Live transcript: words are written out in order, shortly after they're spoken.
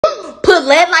put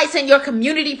LED lights in your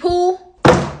community pool?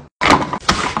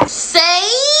 Say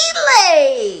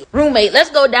lay. Roommate, let's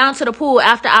go down to the pool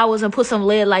after hours and put some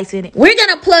LED lights in it. We're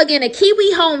gonna plug in a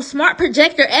Kiwi Home smart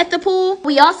projector at the pool.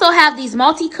 We also have these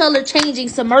multicolored changing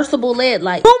submersible LED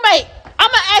lights. Roommate,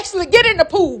 I'ma actually get in the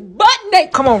pool butt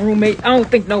naked. Come on, roommate. I don't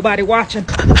think nobody watching.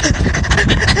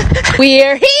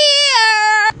 We're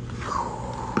here.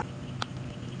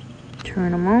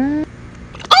 Turn them on.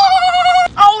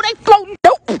 Oh, they floating.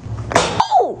 Nope.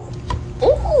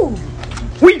 Ooh.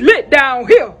 We lit down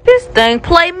here. This thing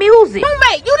play music.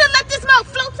 Roommate, you done let this mug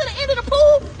float to the end of the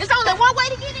pool? There's only one way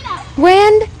to get it out.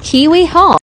 Grand Kiwi Home.